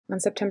On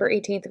September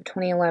 18th of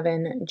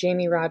 2011,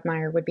 Jamey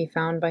Rodemeyer would be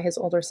found by his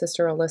older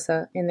sister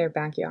Alyssa in their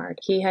backyard.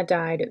 He had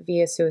died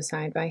via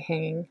suicide by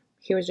hanging.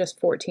 He was just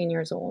 14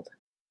 years old.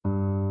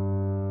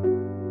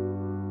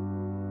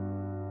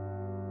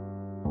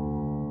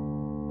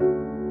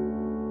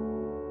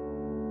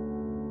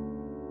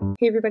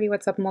 Hey everybody,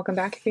 what's up and welcome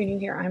back. If you're new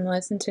here, I'm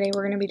Liz, and today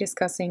we're going to be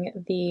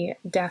discussing the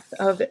death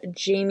of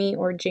Jamey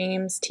or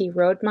James T.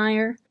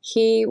 Rodemeyer.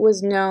 He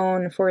was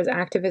known for his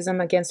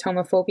activism against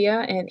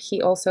homophobia, and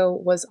he also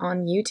was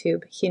on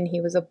YouTube, and he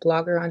was a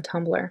blogger on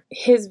Tumblr.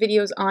 His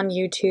videos on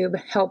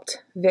YouTube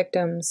helped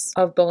victims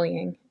of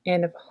bullying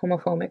and of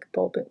homophobic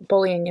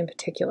bullying in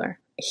particular.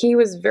 He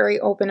was very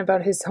open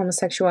about his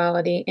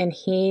homosexuality, and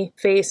he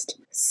faced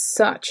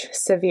such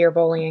severe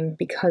bullying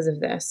because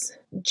of this.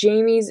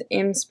 Jamey's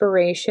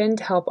inspiration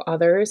to help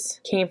others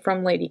came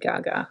from Lady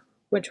Gaga,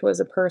 which was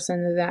a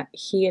person that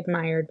he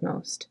admired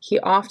most. He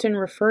often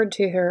referred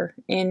to her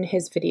in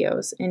his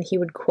videos, and he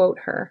would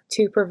quote her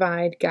to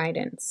provide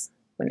guidance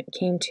when it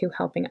came to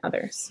helping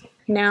others.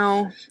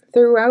 Now,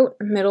 throughout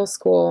middle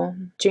school,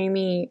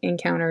 Jamey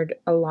encountered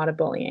a lot of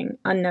bullying,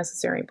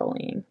 unnecessary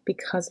bullying,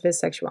 because of his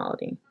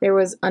sexuality. There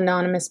was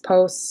anonymous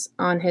posts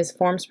on his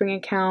Formspring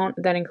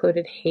account that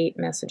included hate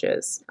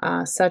messages,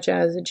 such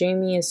as,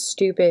 "Jamey is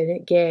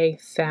stupid, gay,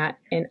 fat,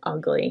 and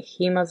ugly.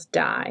 He must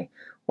die."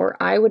 Or,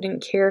 "I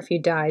wouldn't care if you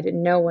died.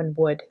 No one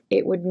would.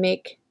 It would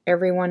make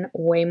everyone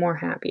way more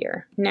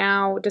happier."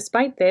 Now,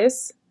 despite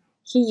this,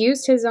 he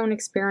used his own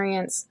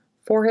experience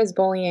for his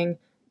bullying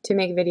to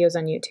make videos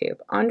on YouTube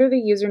under the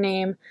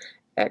username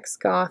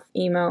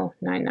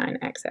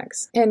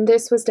xgothemo99xx. And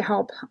this was to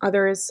help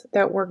others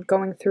that were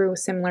going through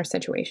similar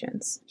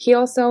situations. He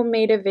also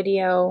made a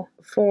video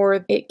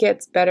for It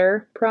Gets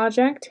Better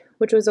project,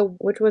 which was a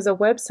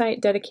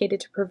website dedicated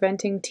to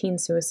preventing teen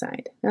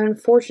suicide. And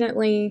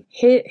unfortunately,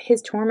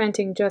 his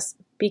tormenting just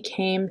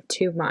became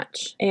too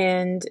much,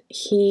 and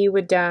he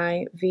would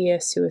die via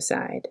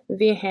suicide,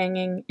 via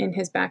hanging in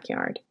his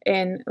backyard.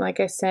 And like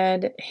I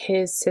said,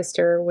 his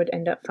sister would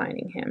end up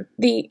finding him.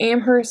 The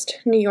Amherst,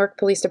 New York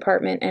Police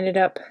Department ended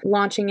up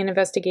launching an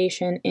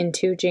investigation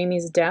into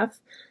Jamey's death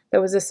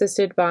that was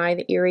assisted by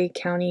the Erie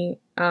County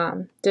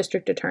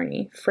District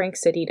Attorney, Frank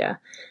Sedita.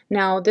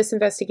 Now, this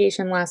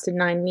investigation lasted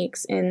 9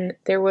 weeks, and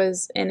there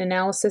was an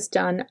analysis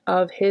done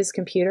of his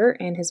computer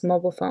and his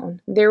mobile phone.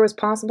 There was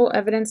possible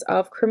evidence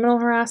of criminal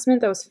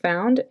harassment that was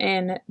found,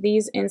 and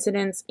these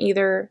incidents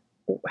either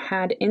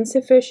had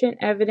insufficient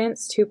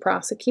evidence to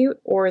prosecute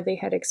or they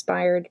had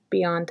expired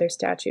beyond their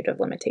statute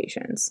of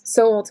limitations.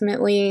 So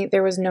ultimately,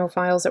 there was no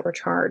files that were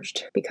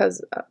charged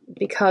because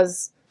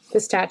the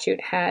statute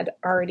had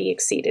already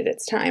exceeded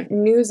its time.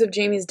 News of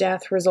Jamey's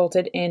death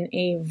resulted in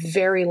a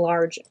very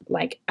large,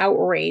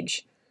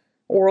 outrage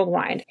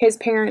worldwide. His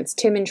parents,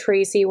 Tim and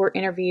Tracy, were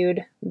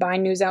interviewed by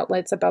news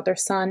outlets about their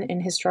son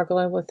and his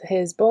struggle with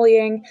his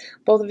bullying.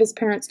 Both of his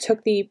parents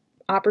took the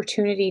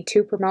opportunity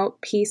to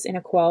promote peace and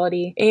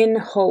equality in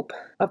hope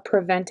of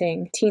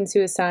preventing teen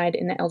suicide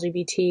in the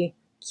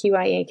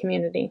LGBTQIA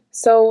community.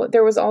 So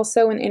there was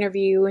also an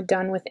interview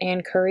done with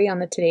Ann Curry on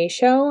the Today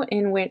Show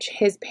in which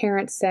his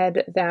parents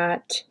said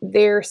that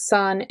their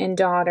son and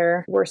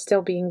daughter were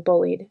still being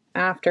bullied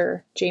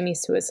after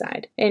Jamey's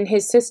suicide. And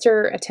his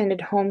sister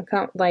attended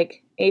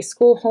a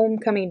school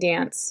homecoming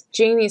dance.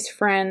 Jamey's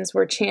friends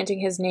were chanting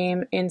his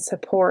name in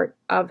support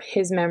of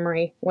his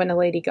memory when a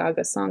Lady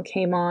Gaga song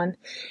came on.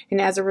 And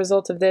as a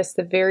result of this,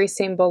 the very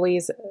same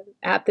bullies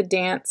at the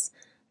dance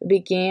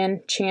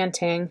began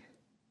chanting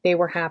they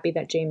were happy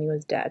that Jamey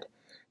was dead.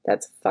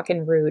 That's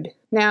fucking rude.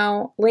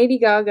 Now, Lady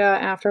Gaga,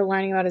 after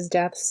learning about his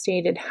death,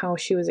 stated how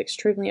she was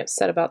extremely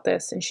upset about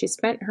this, and she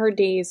spent her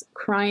days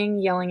crying,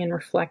 yelling, and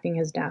reflecting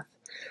his death.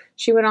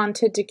 She went on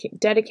to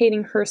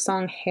dedicating her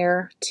song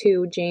Hair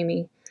to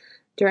Jamey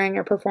during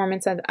a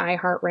performance at the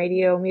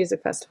iHeartRadio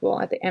Music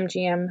Festival at the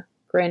MGM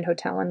Grand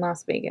Hotel in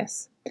Las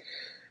Vegas.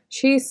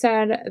 She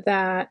said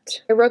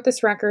that, "I wrote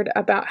this record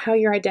about how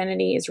your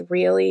identity is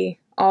really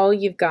all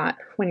you've got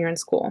when you're in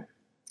school.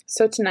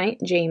 So tonight,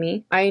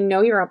 Jamey, I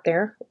know you're up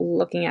there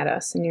looking at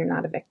us and you're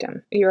not a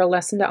victim. You're a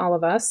lesson to all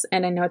of us,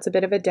 and I know it's a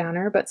bit of a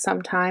downer, but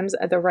sometimes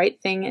the right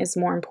thing is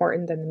more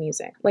important than the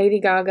music." Lady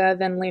Gaga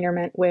then later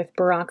met with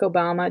Barack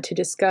Obama to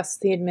discuss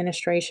the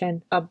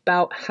administration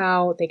about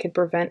how they could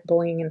prevent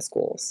bullying in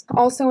schools.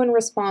 Also in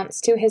response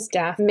to his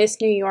death,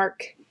 Miss New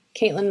York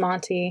Caitlin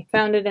Monty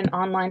founded an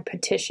online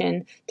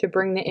petition to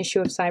bring the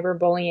issue of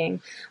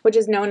cyberbullying, which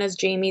is known as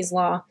Jamey's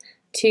Law,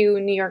 to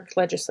New York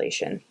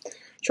legislation.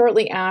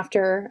 Shortly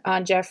after,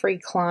 Jeffrey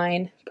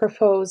Klein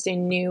proposed a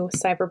new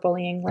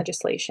cyberbullying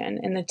legislation,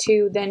 and the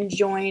two then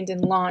joined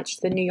and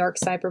launched the New York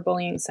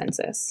Cyberbullying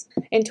Census.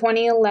 In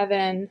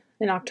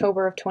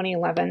October of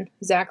 2011,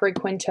 Zachary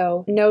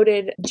Quinto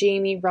noted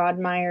Jamey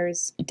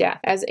Rodemeyer's death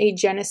as a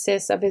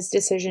genesis of his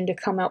decision to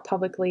come out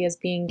publicly as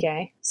being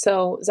gay.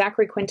 So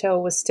Zachary Quinto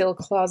was still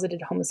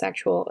closeted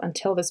homosexual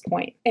until this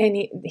point,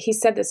 and he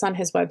said this on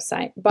his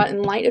website. "But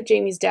in light of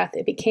Jamey's death,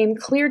 it became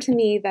clear to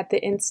me that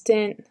the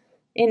instant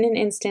in an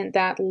instant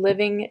that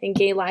living a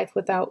gay life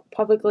without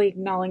publicly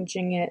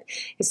acknowledging it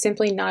is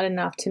simply not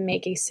enough to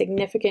make a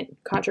significant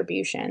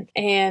contribution.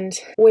 And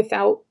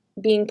without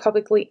being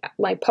publicly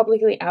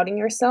outing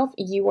yourself,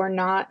 you are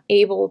not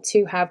able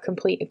to have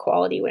complete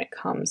equality when it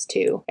comes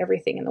to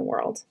everything in the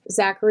world.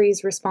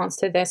 Zachary's response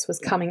to this was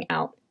coming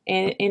out.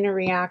 And in a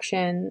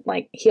reaction,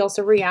 he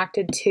also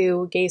reacted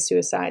to gay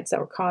suicides that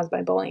were caused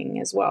by bullying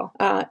as well.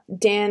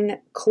 Dan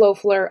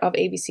Klofler of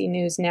ABC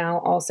News Now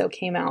also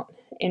came out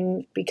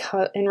in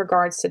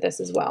regards to this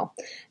as well.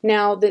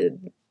 Now,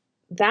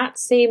 that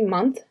same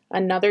month,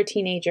 another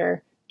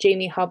teenager,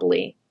 Jamey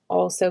Hubley,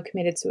 also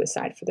committed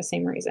suicide for the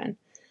same reason.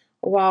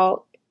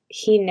 While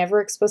he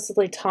never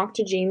explicitly talked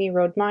to Jamey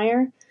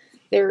Rodemeyer,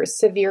 there are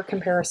severe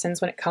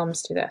comparisons when it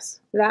comes to this.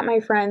 That, my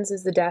friends,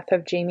 is the death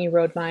of Jamey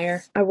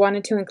Rodemeyer. I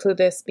wanted to include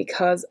this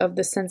because of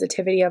the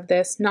sensitivity of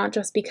this, not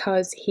just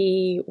because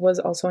he was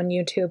also on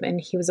YouTube and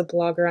he was a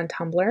blogger on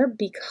Tumblr,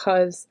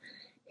 because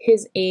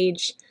his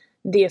age,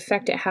 the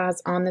effect it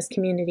has on this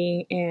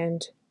community,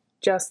 and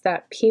just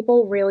that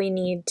people really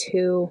need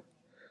to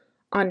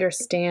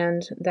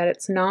understand that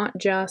it's not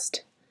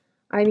just,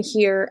 I'm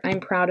here, I'm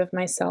proud of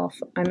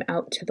myself, I'm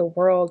out to the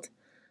world.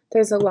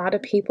 There's a lot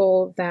of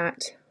people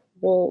that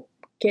will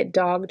get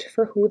dogged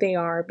for who they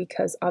are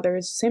because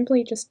others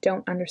simply just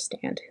don't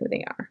understand who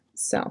they are.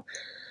 So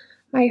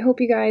I hope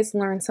you guys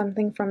learned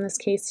something from this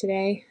case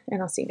today,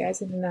 and I'll see you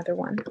guys in another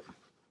one.